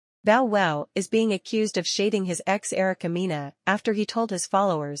Bow Wow is being accused of shading his ex Erica Mena after he told his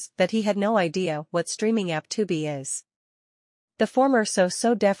followers that he had no idea what streaming app Tubi is. The former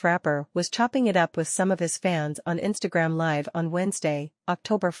So Def rapper was chopping it up with some of his fans on Instagram Live on Wednesday,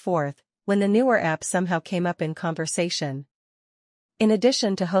 October 4th, when the newer app somehow came up in conversation. In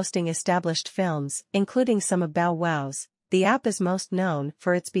addition to hosting established films, including some of Bow Wow's, the app is most known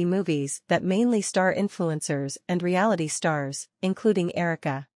for its B-movies that mainly star influencers and reality stars, including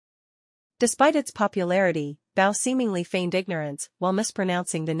Erica. Despite its popularity, Bow seemingly feigned ignorance while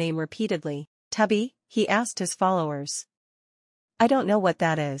mispronouncing the name repeatedly. Tubi, he asked his followers. I don't know what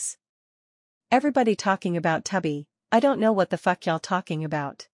that is. Everybody talking about Tubi, I don't know what the fuck y'all talking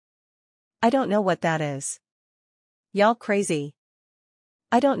about. I don't know what that is. Y'all crazy.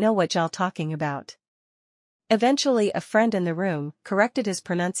 I don't know what y'all talking about. Eventually a friend in the room corrected his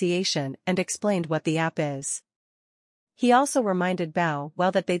pronunciation and explained what the app is. He also reminded Bow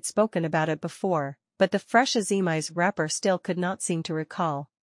Wow that they'd spoken about it before, but the Fresh Azimi's rapper still could not seem to recall.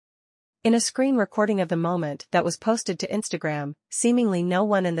 In a screen recording of the moment that was posted to Instagram, seemingly no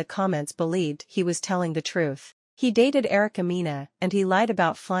one in the comments believed he was telling the truth. He dated Erica Mena and he lied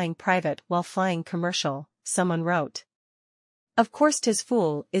about flying private while flying commercial, someone wrote. Of course tis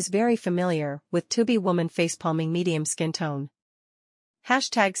fool is very familiar with Tubi woman facepalming medium skin tone.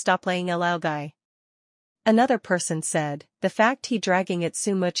 #stop laying LL guy. Another person said, the fact he dragging it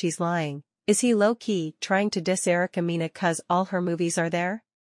so much he's lying, is he low-key trying to diss Erica Mena cause all her movies are there?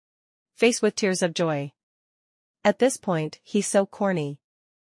 Face with tears of joy. At this point he's so corny.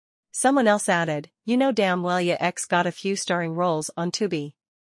 Someone else added, you know damn well ya ex got a few starring roles on Tubi.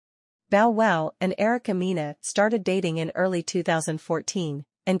 Bow Wow and Erica Mena started dating in early 2014,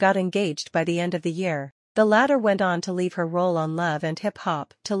 and got engaged by the end of the year. The latter went on to leave her role on Love and Hip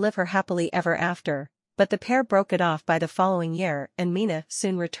Hop to live her happily ever after, but the pair broke it off by the following year and Mena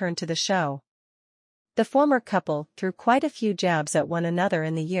soon returned to the show. The former couple threw quite a few jabs at one another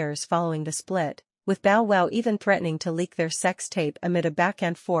in the years following the split, with Bow Wow even threatening to leak their sex tape amid a back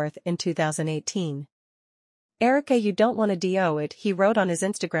and forth in 2018. Erica, you don't wanna do it, he wrote on his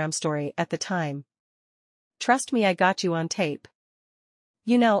Instagram story at the time. Trust me, I got you on tape.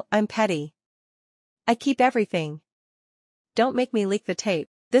 You know, I'm petty. I keep everything. Don't make me leak the tape.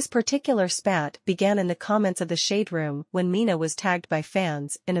 This particular spat began in the comments of the Shade Room when Mena was tagged by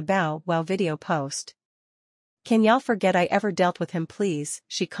fans in a Bow Wow video post. Can y'all forget I ever dealt with him please,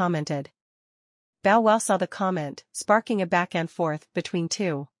 she commented. Bow Wow saw the comment, sparking a back and forth between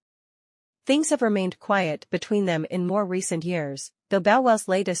two. Things have remained quiet between them in more recent years, though Bow Wow's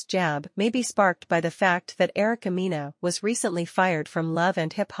latest jab may be sparked by the fact that Erica Mena was recently fired from Love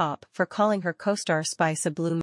and Hip Hop for calling her co-star Spice a blue